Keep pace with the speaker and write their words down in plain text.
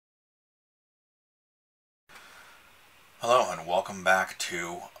Hello and welcome back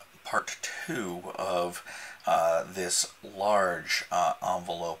to part 2 of this large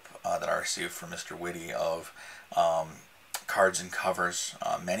envelope that I received from Mr. Whitty of cards and covers,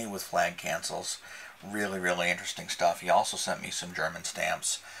 many with flag cancels. Really interesting stuff. He also sent me some German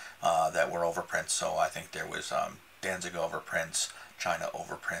stamps that were overprints, so I think there was Danzig overprints, China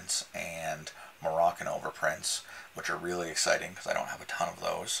overprints, and Moroccan overprints, which are really exciting because I don't have a ton of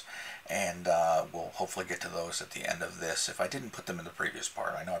those. And we'll hopefully get to those at the end of this. If I didn't put them in the previous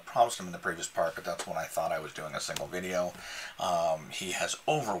part, I know I promised them in the previous part, but that's when I thought I was doing a single video. He has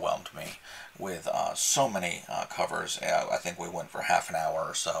overwhelmed me with so many covers. I think we went for half an hour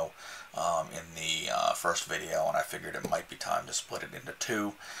or so in the first video, and I figured it might be time to split it into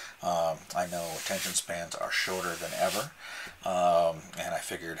two. I know attention spans are shorter than ever, and I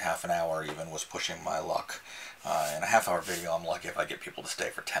figured half an hour even was pushing my luck. In a half-hour video, I'm lucky if I get people to stay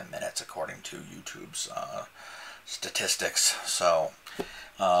for 10 minutes, according to YouTube's statistics. So,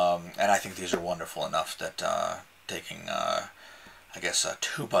 and I think these are wonderful enough that taking, I guess,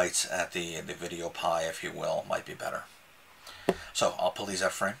 2 bites at the video pie, if you will, might be better. So, I'll pull these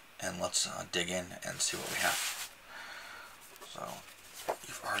out frame, and let's dig in and see what we have. So,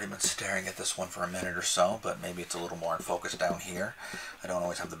 you've already been staring at this one for a minute or so, but maybe it's a little more in focus down here. I don't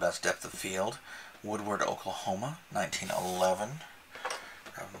always have the best depth of field. Woodward, Oklahoma, 1911.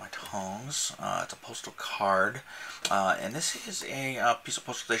 Grabbing my tongs. It's a postal card. And this is a piece of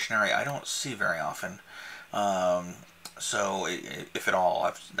postal stationery I don't see very often. So, if at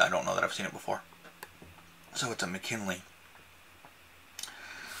all, I don't know that I've seen it before. So it's a McKinley.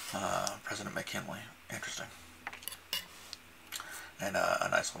 President McKinley. Interesting. And a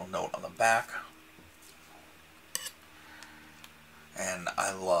nice little note on the back. And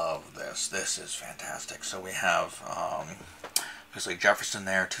I love this. This is fantastic. So we have obviously Jefferson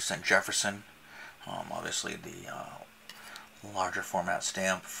there, 2-cent Jefferson. Obviously the larger format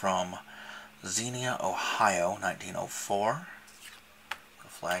stamp from Xenia, Ohio, 1904. A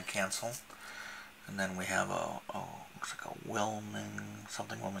flag cancel. And then we have looks like a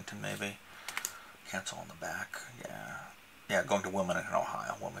Wilmington maybe. Cancel on the back. Yeah, going to Wilmington,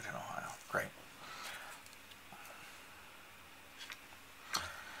 Ohio. Great.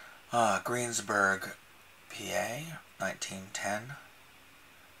 Greensburg, PA, 1910.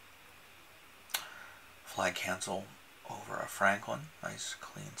 Flag cancel over a Franklin. Nice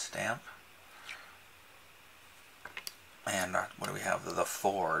clean stamp. And what do we have? The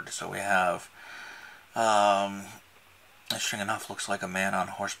Ford. So we have, interesting enough, looks like a man on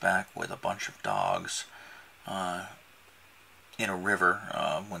horseback with a bunch of dogs in a river.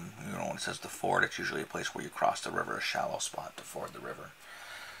 When it says the Ford, it's usually a place where you cross the river, a shallow spot to ford the river.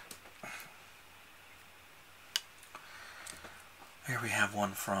 Here we have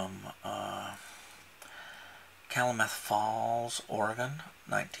one from Calumet Falls, Oregon,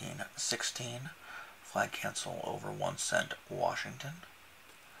 1916. Flag cancel over 1-cent Washington.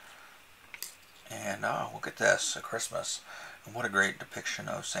 And look at this, a Christmas. And what a great depiction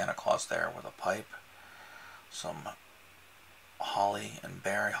of Santa Claus there with a pipe. Some holly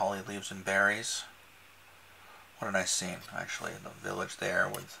leaves and berries. What a nice scene, actually, in the village there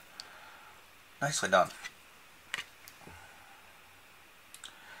with nicely done.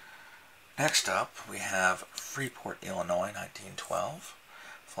 Next up, we have Freeport, Illinois, 1912.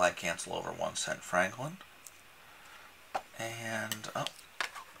 Flag cancel over 1-cent Franklin. And,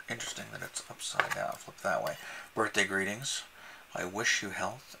 interesting that it's upside down. Flip that way. Birthday greetings. I wish you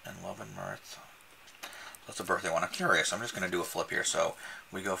health and love and mirth. That's a birthday one. I'm curious. I'm just going to do a flip here. So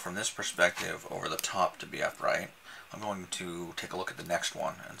we go from this perspective over the top to be upright. I'm going to take a look at the next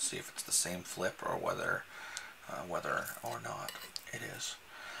one and see if it's the same flip or whether or not it is.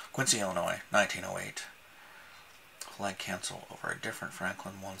 Quincy, Illinois, 1908. Flag cancel over a different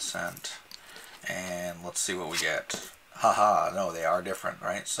Franklin, 1-cent. And let's see what we get. Haha, no, they are different,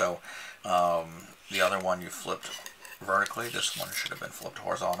 right? So the other one you flipped vertically. This one should have been flipped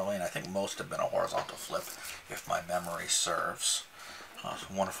horizontally, and I think most have been a horizontal flip, if my memory serves. It's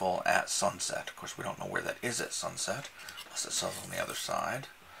wonderful at sunset. Of course, we don't know where that is at sunset, unless it says on the other side.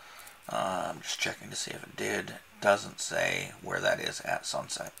 I'm just checking to see if it did. Doesn't say where that is at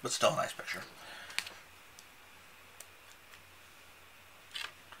sunset, but still a nice picture.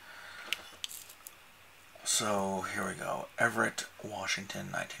 So here we go. Everett,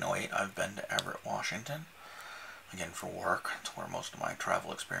 Washington, 1908. I've been to Everett, Washington. Again, for work. That's where most of my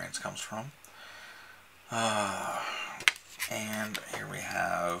travel experience comes from. And here we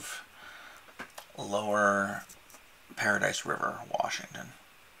have Lower Paradise River, Washington.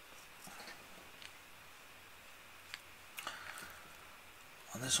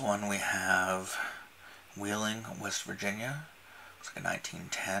 On this one we have Wheeling, West Virginia. Looks like a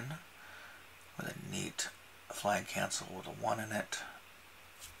 1910 with a neat flag cancel with a 1 in it.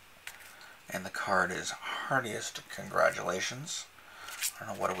 And the card is heartiest congratulations. I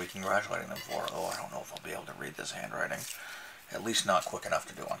don't know, what are we congratulating them for? Oh, I don't know if I'll be able to read this handwriting. At least not quick enough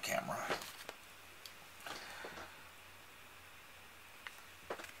to do on camera.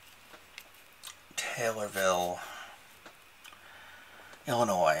 Taylorville,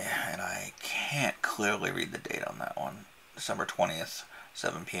 Illinois, and I can't clearly read the date on that one. December 20th,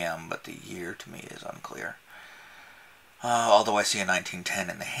 7 p.m., but the year to me is unclear. Although I see a 1910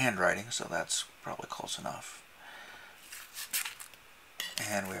 in the handwriting, so that's probably close enough.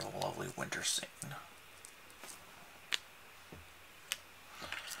 And we have a lovely winter scene.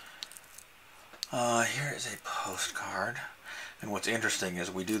 Here is a postcard. And what's interesting is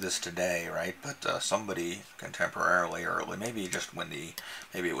we do this today, right? But somebody contemporarily, or maybe just when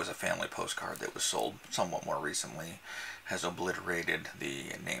maybe it was a family postcard that was sold somewhat more recently, has obliterated the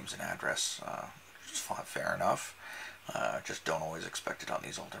names and address. Fair enough. Just don't always expect it on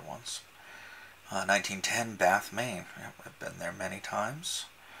these older ones. 1910, Bath, Maine. Yep, I've been there many times.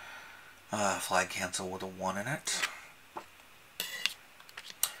 Flag cancel with a 1 in it.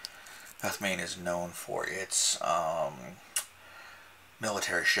 Bath, Maine is known for its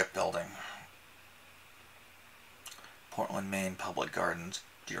military shipbuilding. Portland, Maine, Public Gardens,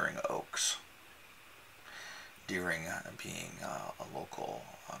 Deering Oaks. Deering being a local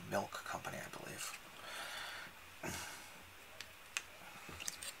milk company, I believe.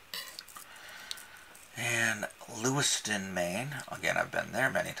 And Lewiston, Maine. Again, I've been there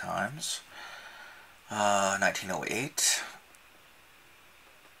many times. 1908.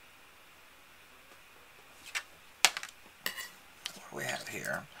 What do we have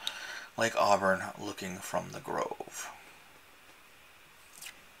here? Lake Auburn, looking from the Grove.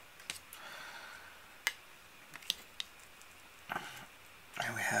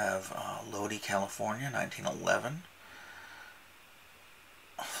 And we have Lodi, California, 1911.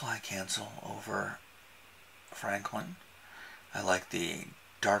 Flag cancel over Franklin. I like the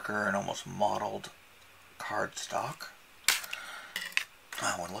darker and almost mottled cardstock.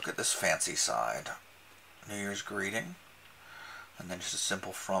 Oh, and look at this fancy side. New Year's greeting. And then just a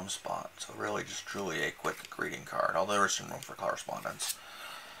simple from spot. So really just truly a quick greeting card, although there is some room for correspondence.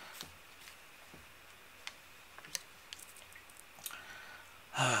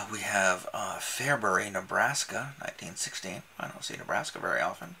 We have Fairbury, Nebraska, 1916. I don't see Nebraska very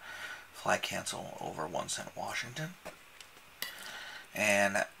often. Flag cancel over 1 cent Washington.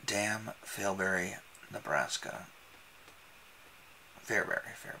 And Dam, Fairbury, Nebraska. Fairbury,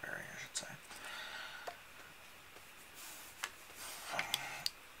 I should say.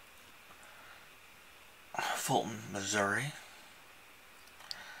 Fulton, Missouri.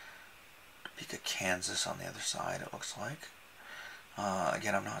 Topeka, Kansas on the other side, it looks like.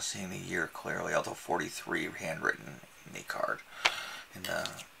 Again, I'm not seeing the year clearly, although 43 handwritten in the card. In the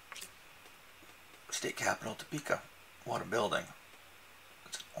state capital, Topeka. What a building.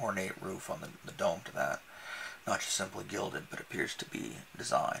 It's an ornate roof on the dome to that. Not just simply gilded, but appears to be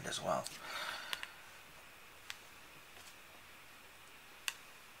designed as well.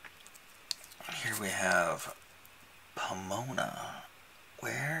 Here we have Pomona.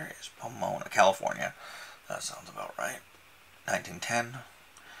 Where is Pomona? California. That sounds about right. 1910.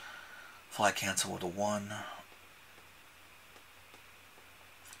 Flag cancel with a 1.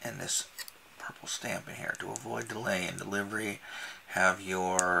 And this purple stamp in here. To avoid delay in delivery, have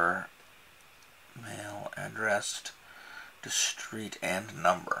your mail addressed to street and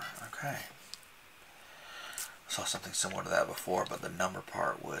number. Okay. Saw something similar to that before, but the number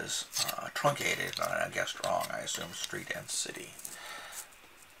part was truncated, and I guessed wrong. I assumed street and city.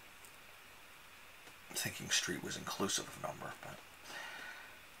 Thinking street was inclusive of number, but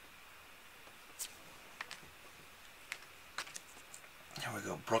here we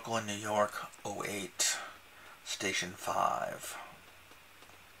go. Brooklyn, New York, 08, Station 5.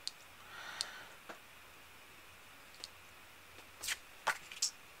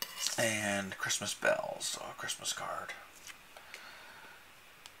 And Christmas bells, so a Christmas card.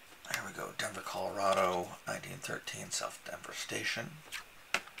 Here we go. Denver, Colorado, 1913, South Denver Station.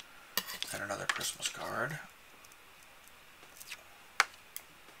 And another Christmas card.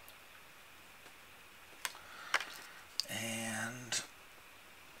 And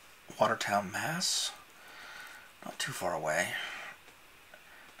Watertown, Mass. Not too far away.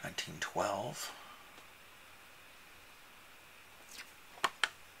 1912.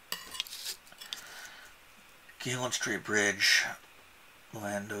 Galen Street Bridge,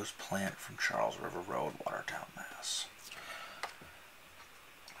 Lewados plant from Charles River Road, Watertown, Mass.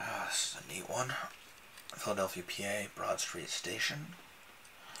 This is a neat one. Philadelphia, PA, Broad Street Station.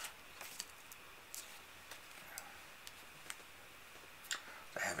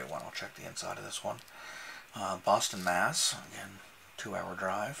 The heavy one, I'll check the inside of this one. Boston, Mass, again, 2-hour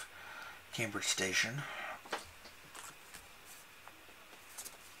drive. Cambridge Station.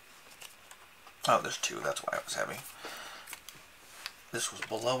 Oh, there's 2, that's why it was heavy. This was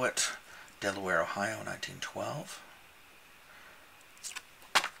below it. Delaware, Ohio, 1912.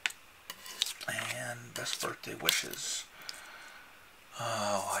 And Best Birthday Wishes.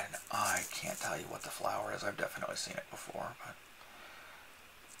 Oh, I can't tell you what the flower is. I've definitely seen it before, but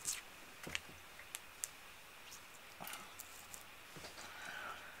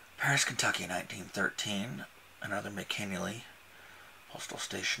Paris, Kentucky, 1913. Another McKinley postal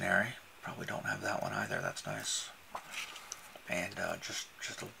stationery. Probably don't have that one either. That's nice. And just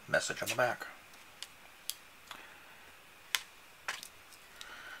a message on the back.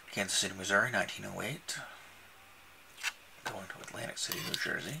 Kansas City, Missouri, 1908. Going to Atlantic City, New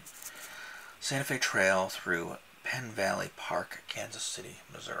Jersey. Santa Fe Trail through Penn Valley Park, Kansas City,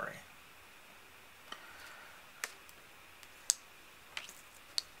 Missouri.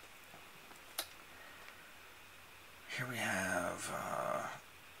 Here we have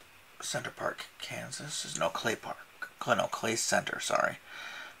Center Park, Kansas. No, Clay Park. No, Clay Center, sorry.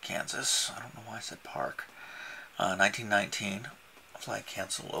 Kansas. I don't know why I said park. 1919. Flag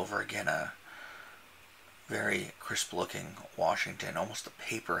cancel over again. A very crisp looking Washington. Almost the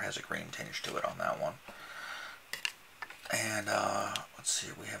paper has a green tinge to it on that one. And let's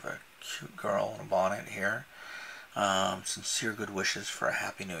see, we have a cute girl in a bonnet here. Sincere good wishes for a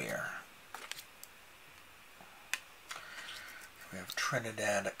Happy New Year. We have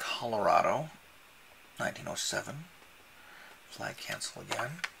Trinidad, Colorado, 1907. Flag cancel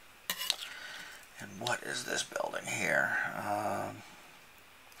again. And what is this building here?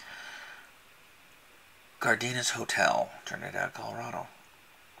 Gardina's Hotel, Trinidad, Colorado.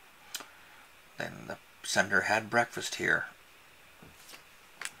 Then the sender had breakfast here.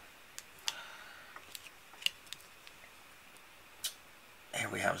 Here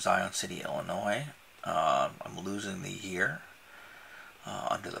we have Zion City, Illinois. I'm losing the year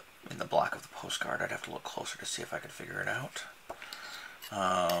in the black of the postcard. I'd have to look closer to see if I could figure it out.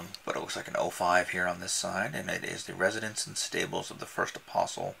 But it looks like an 05 here on this side, and it is the residence and stables of the first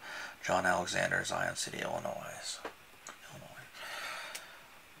apostle, John Alexander, Zion City, Illinois.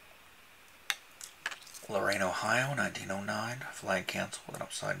 Lorain, Ohio, 1909. Flag cancel with an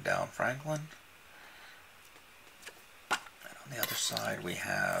upside down Franklin. And on the other side we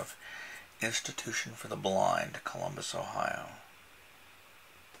have Institution for the Blind, Columbus, Ohio.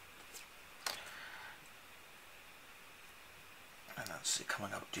 And let's see,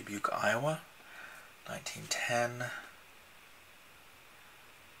 coming up, Dubuque, Iowa, 1910.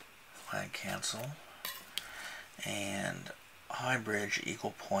 Flag cancel. And High Bridge,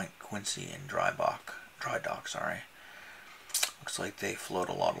 Eagle Point, Quincy, and Dry Dock. Looks like they float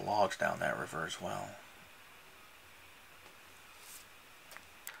a lot of logs down that river as well.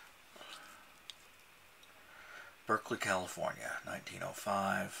 Berkeley, California,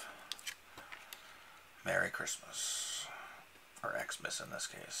 1905. Merry Christmas. Or Xmas in this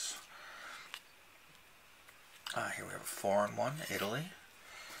case. Here we have a foreign one, Italy.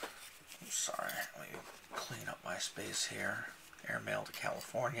 Oops, sorry, let me clean up my space here. Airmail to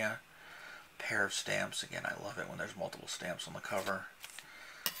California. Pair of stamps. Again, I love it when there's multiple stamps on the cover.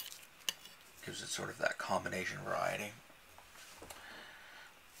 Gives it sort of that combination variety.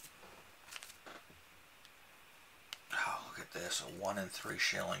 Oh, look at this. A 1 in 3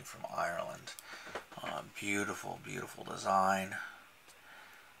 shilling from Ireland. Beautiful, beautiful design.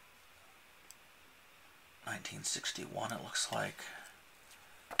 1961 it looks like.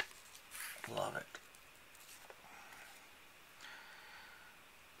 Love it.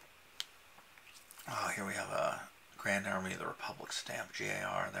 Here we have a Grand Army of the Republic stamp,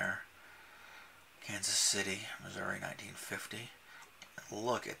 GAR there. Kansas City, Missouri, 1950.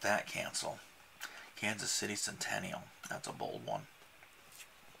 Look at that cancel. Kansas City Centennial. That's a bold one.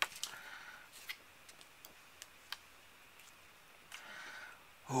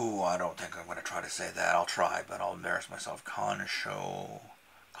 Ooh, I don't think I'm going to try to say that. I'll try, but I'll embarrass myself. Conshohocken,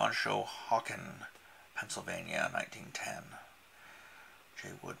 Pennsylvania, 1910. J.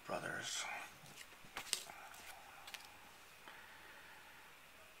 Wood Brothers.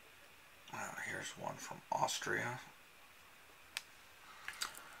 Here's one from Austria.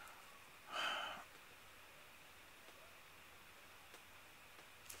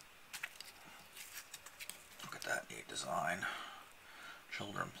 Look at that neat design.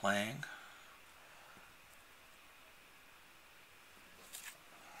 Children playing.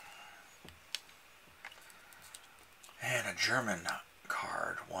 a German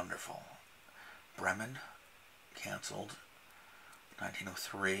card, wonderful. Bremen, canceled,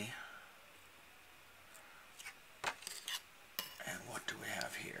 1903. And what do we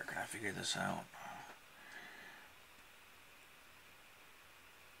have here? Can I figure this out?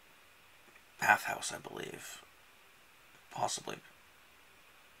 Bathhouse, I believe. Possibly.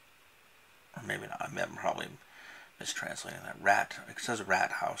 Or maybe not. I'm probably mistranslating that. Rat. It says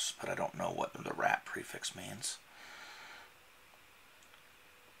rat house, but I don't know what the rat prefix means.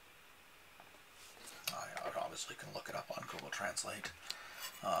 I obviously can look it up on Google Translate,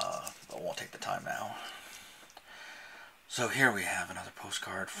 but won't take the time now. So here we have another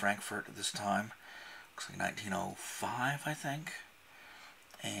postcard, Frankfurt this time. Looks like 1905, I think.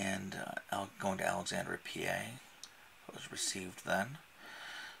 And going to Alexandria, PA. It was received then.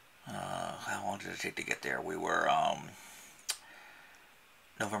 How long did it take to get there? We were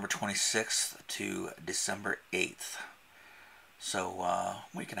November 26th to December 8th. So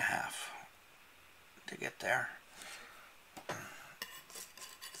week and a half to get there.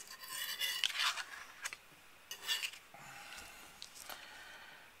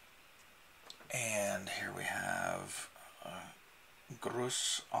 And here we have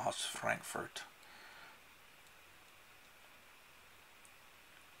Gruß aus Frankfurt.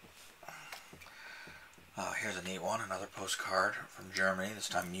 Here's a neat one, another postcard from Germany, this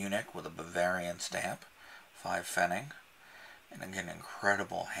time Munich, with a Bavarian stamp, 5 Pfennig, and again,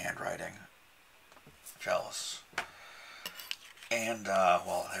 incredible handwriting. Jealous. And,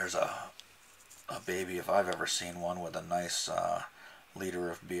 well, there's a baby, if I've ever seen one, with a nice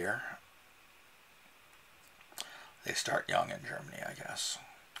liter of beer. They start young in Germany, I guess.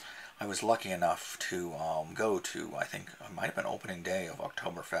 I was lucky enough to go to, I think, it might have been opening day of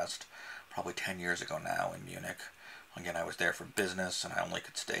Oktoberfest, probably 10 years ago now in Munich. Again, I was there for business, and I only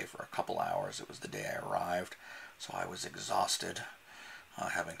could stay for a couple hours. It was the day I arrived, so I was exhausted,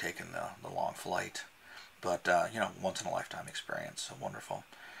 having taken the long flight. But, you know, once-in-a-lifetime experience, so wonderful.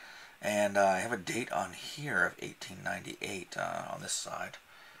 And I have a date on here of 1898 on this side.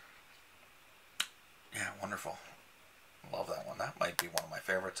 Yeah, wonderful. Love that one. That might be one of my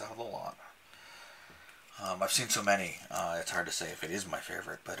favorites out of the lot. I've seen so many, it's hard to say if it is my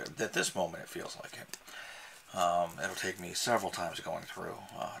favorite, but at this moment it feels like it. It'll take me several times going through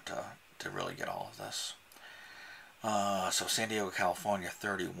to really get all of this. So San Diego, California,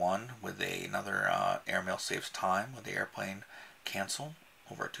 31, with another airmail saves time with the airplane cancel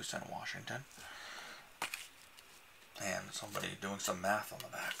over at Tucson, Washington. And somebody doing some math on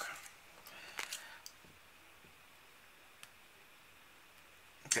the back.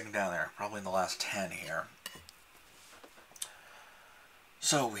 Getting down there, probably in the last 10 here.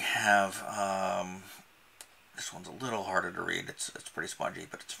 So we have, this one's a little harder to read, it's pretty spongy,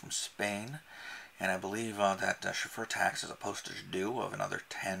 but it's from Spain, and I believe that chauffeur tax is a postage due of another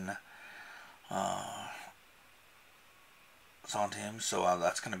 10 centimes, so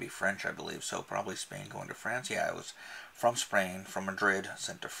that's going to be French, I believe, so probably Spain going to France. Yeah, it was from Spain, from Madrid,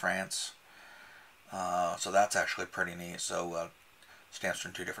 sent to France, so that's actually pretty neat. So stamps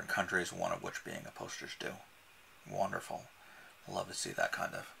from 2 different countries, one of which being a postage due. Wonderful. I love to see that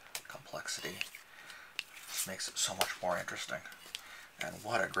kind of complexity. This makes it so much more interesting. And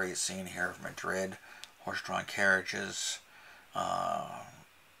what a great scene here of Madrid. Horse-drawn carriages.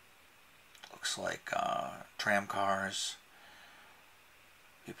 Looks like tram cars.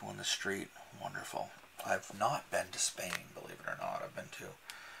 People in the street. Wonderful. I've not been to Spain, believe it or not. I've been to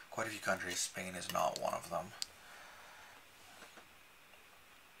quite a few countries. Spain is not one of them.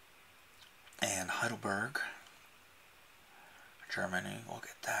 And Heidelberg, Germany. Look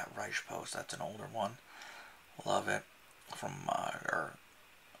at that Reichspost. That's an older one. Love it. From or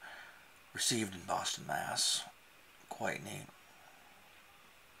received in Boston, Mass. Quite neat.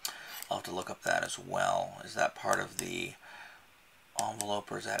 I'll have to look up that as well. Is that part of the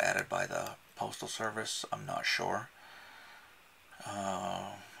envelope, or is that added by the Postal Service? I'm not sure.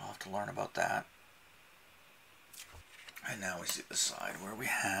 I'll have to learn about that. And now we see the side where we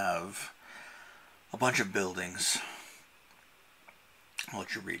have a bunch of buildings. I'll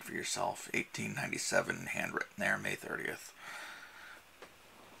let you read for yourself. 1897, handwritten there, May 30th.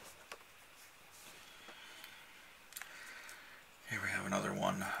 Here we have another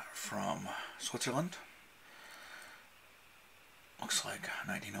one from Switzerland. Looks like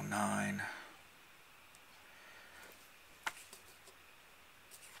 1909.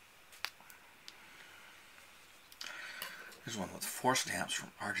 Here's one with 4 stamps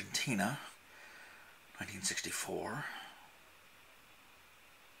from Argentina. 1964.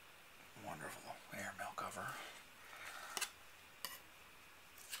 Wonderful airmail cover.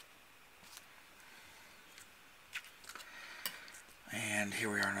 And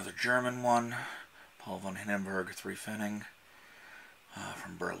here we are, another German one. Paul von Hindenburg, 3 Pfennig.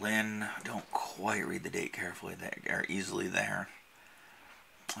 From Berlin. I don't quite read the date carefully or easily there.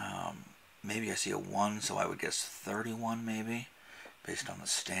 Maybe I see a 1, so I would guess 31 maybe, based on the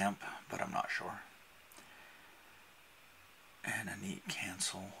stamp, but I'm not sure. And a neat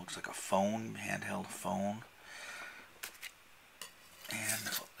cancel. Looks like a phone, handheld phone. And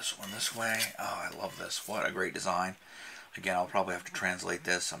this one this way. Oh, I love this. What a great design. Again, I'll probably have to translate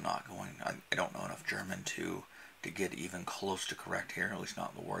this. I don't know enough German to get even close to correct here, at least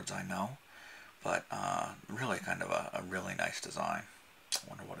not the words I know. But really kind of a really nice design. I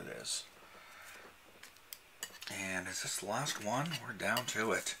wonder what it is. And is this the last one? We're down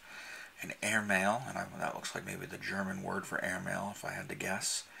to it. An airmail, and that looks like maybe the German word for airmail, if I had to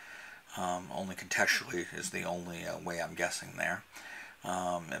guess. Only contextually is the only way I'm guessing there.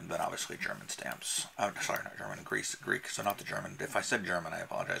 But obviously German stamps. Sorry, not German, Greek. So not the German. If I said German, I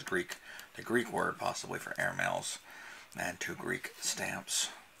apologize. Greek. The Greek word possibly for airmails, and 2 Greek stamps.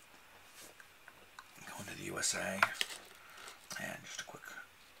 Going to the USA, and just a quick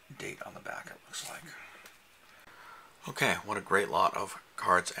date on the back. It looks like. Okay, what a great lot of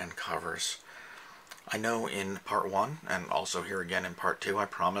cards and covers. I know in part 1, and also here again in part 2, I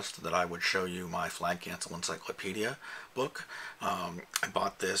promised that I would show you my Flag Cancel Encyclopedia book. I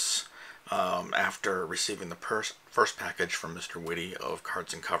bought this after receiving the first package from Mr. Whitty of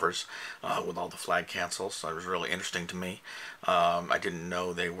cards and covers with all the flag cancels. So it was really interesting to me. I didn't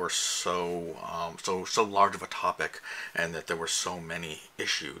know they were so large of a topic, and that there were so many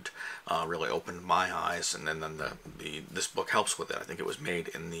issued. Really opened my eyes, and then this book helps with it. I think it was made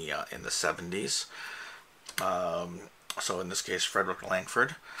in the 70s. So in this case, Frederick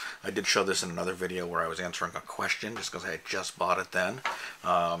Langford. I did show this in another video where I was answering a question just because I had just bought it then.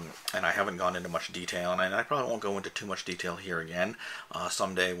 And I haven't gone into much detail, and I probably won't go into too much detail here again.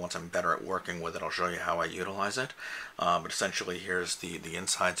 Someday, once I'm better at working with it, I'll show you how I utilize it. But essentially, here's the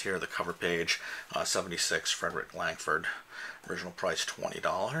insides here, the cover page, 76, Frederick Langford. Original price,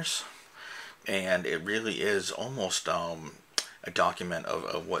 $20. And it really is almost a document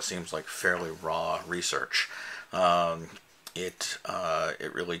of what seems like fairly raw research. It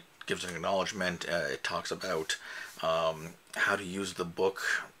really gives an acknowledgement. It talks about how to use the book,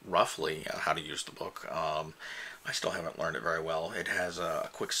 roughly how to use the book. I still haven't learned it very well. It has a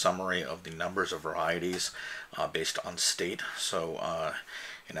quick summary of the numbers of varieties based on state. So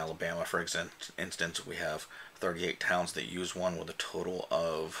in Alabama, for instance, we have 38 towns that use one with a total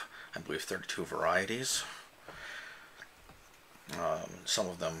of, I believe, 32 varieties. Some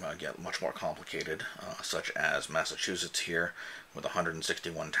of them get much more complicated, such as Massachusetts here with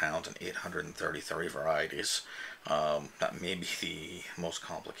 161 towns and 833 varieties. That may be the most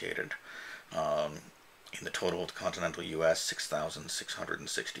complicated. In the total of the continental U.S.,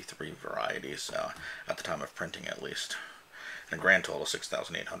 6,663 varieties at the time of printing, at least. And a grand total of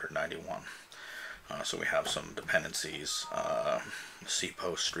 6,891. So we have some dependencies,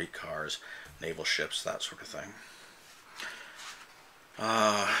 seapost, streetcars, naval ships, that sort of thing.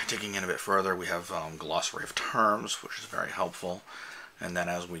 Digging in a bit further, we have glossary of terms, which is very helpful. And then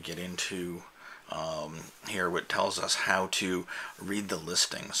as we get into here, it tells us how to read the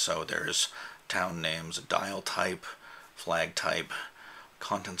listings. So there's town names, dial type, flag type,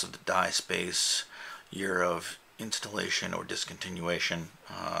 contents of the die space, year of installation or discontinuation,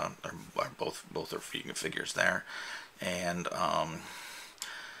 both are figures there, and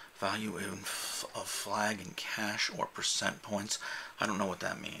value of flag in cash or percent points. I don't know what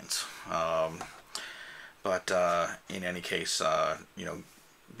that means. But in any case, you know,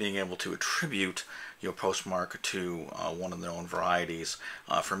 being able to attribute your postmark to one of their own varieties,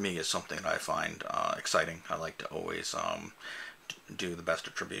 for me, is something that I find exciting. I like to always do the best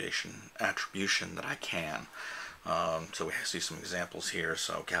attribution that I can. So we see some examples here.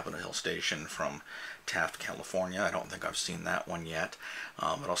 So Capitol Hill Station from Taft, California. I don't think I've seen that one yet,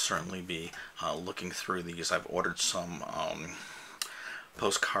 but I'll certainly be looking through these. I've ordered some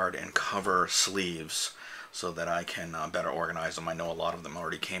postcard and cover sleeves so that I can better organize them. I know a lot of them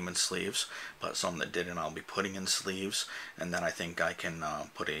already came in sleeves, but some that didn't I'll be putting in sleeves, and then I think I can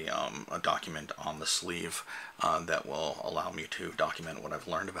put a document on the sleeve that will allow me to document what I've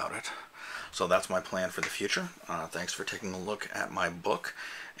learned about it. So that's my plan for the future. Thanks for taking a look at my book.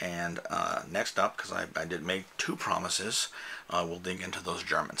 And next up, because I did make 2 promises, we'll dig into those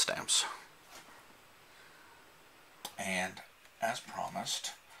German stamps. And as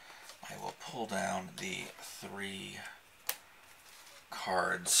promised, I will pull down the 3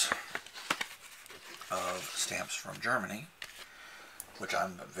 cards of stamps from Germany, which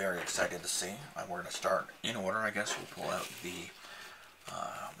I'm very excited to see. We're going to start in order, I guess. We'll pull out the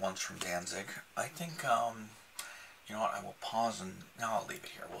One's from Danzig. I think, you know what, I will pause and, no, I'll leave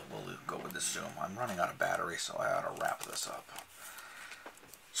it here. We'll go with this Zoom. I'm running out of battery, so I ought to wrap this up.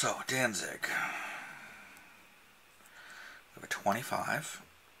 So, Danzig. We have a 25.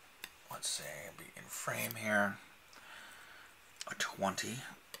 Let's see, it'll be in frame here. A 20.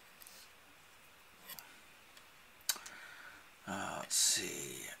 Let's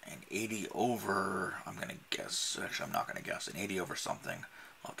see, an 80 over, I'm going to guess, actually I'm not going to guess, an 80 over something.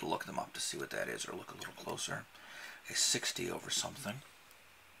 I'll have to look them up to see what that is, or look a little closer. A 60 over something.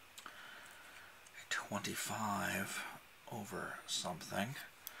 A 25 over something.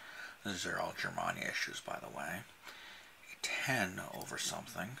 These are all Germania issues, by the way. A 10 over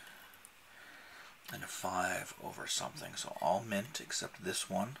something. And a 5 over something. So all mint except this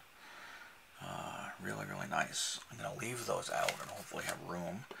one. Really, really nice. I'm going to leave those out and hopefully have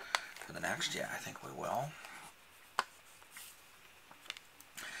room for the next. Yeah, I think we will.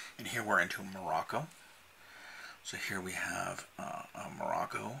 And here we're into Morocco. So here we have a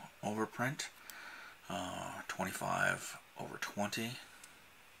Morocco overprint. 25 over 20.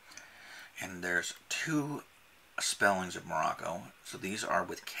 And there's two spellings of Morocco. So these are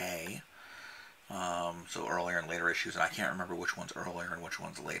with K. So earlier and later issues, and I can't remember which one's earlier and which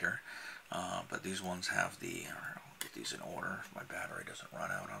one's later. But these ones have the, I'll get these in order if my battery doesn't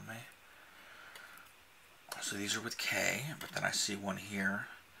run out on me. So these are with K, but then I see one here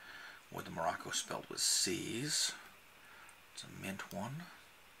with the Morocco spelled with C's. It's a mint one.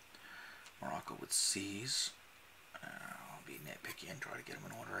 Morocco with C's. I'll be nitpicky and try to get them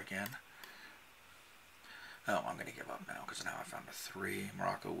in order again. Oh, I'm going to give up now because now I found a 3.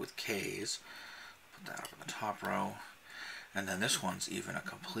 Morocco with K's. Put that up in the top row. And then this one's even a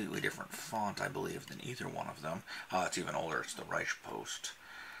completely different font, I believe, than either one of them. It's even older. It's the Reich Post.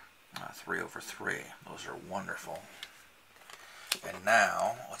 3 over 3. Those are wonderful. And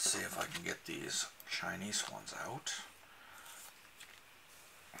now, let's see if I can get these Chinese ones out.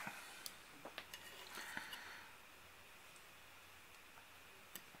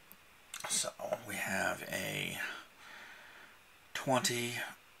 So, we have a 20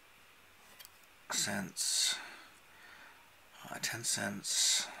 cents, 10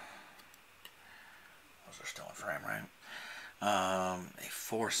 cents, those are still in frame, right? A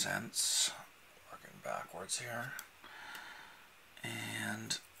 4 cents, working backwards here,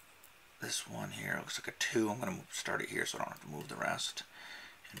 and this one here looks like a 2. I'm going to start it here so I don't have to move the rest,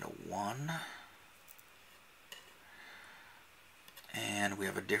 into 1. And we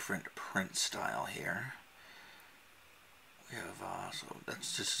have a different print style here. We have, so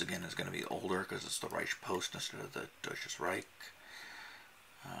this again is going to be older because it's the Reich Post instead of the Deutsches Reich.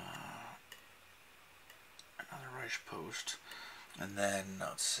 Another Reich Post. And then,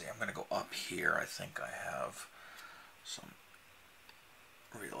 let's see, I'm going to go up here. I think I have some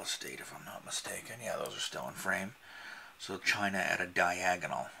real estate if I'm not mistaken. Yeah, those are still in frame. So China at a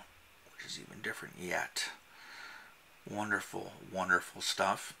diagonal, which is even different yet. Wonderful, wonderful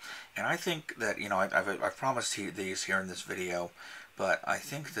stuff. And I think that, you know, I've promised these here in this video, but I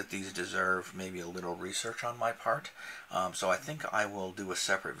think that these deserve maybe a little research on my part. So I think I will do a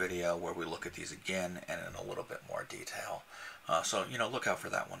separate video where we look at these again and in a little bit more detail. So, you know, look out for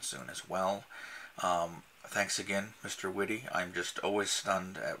that one soon as well. Thanks again, Mr. Whitty. I'm just always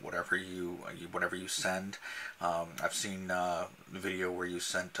stunned at whatever you send. I've seen the video where you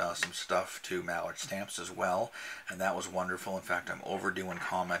sent some stuff to Mallard Stamps as well, and that was wonderful. In fact, I'm overdue in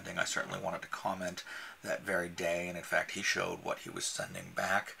commenting. I certainly wanted to comment that very day, and in fact, he showed what he was sending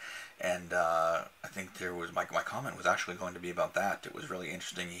back, and I think there was my comment was actually going to be about that. It was really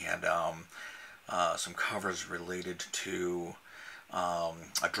interesting. He had some covers related to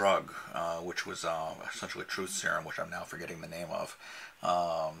a drug, which was essentially truth serum, which I'm now forgetting the name of.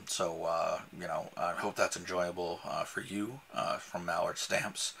 You know, I hope that's enjoyable for you from Mallard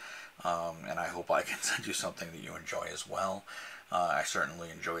Stamps, and I hope I can send you something that you enjoy as well. I certainly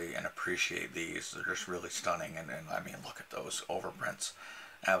enjoy and appreciate these. They're just really stunning, and I mean, look at those overprints.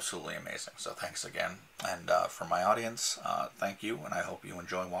 Absolutely amazing. So thanks again. And for my audience, thank you, and I hope you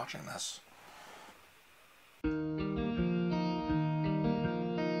enjoy watching this.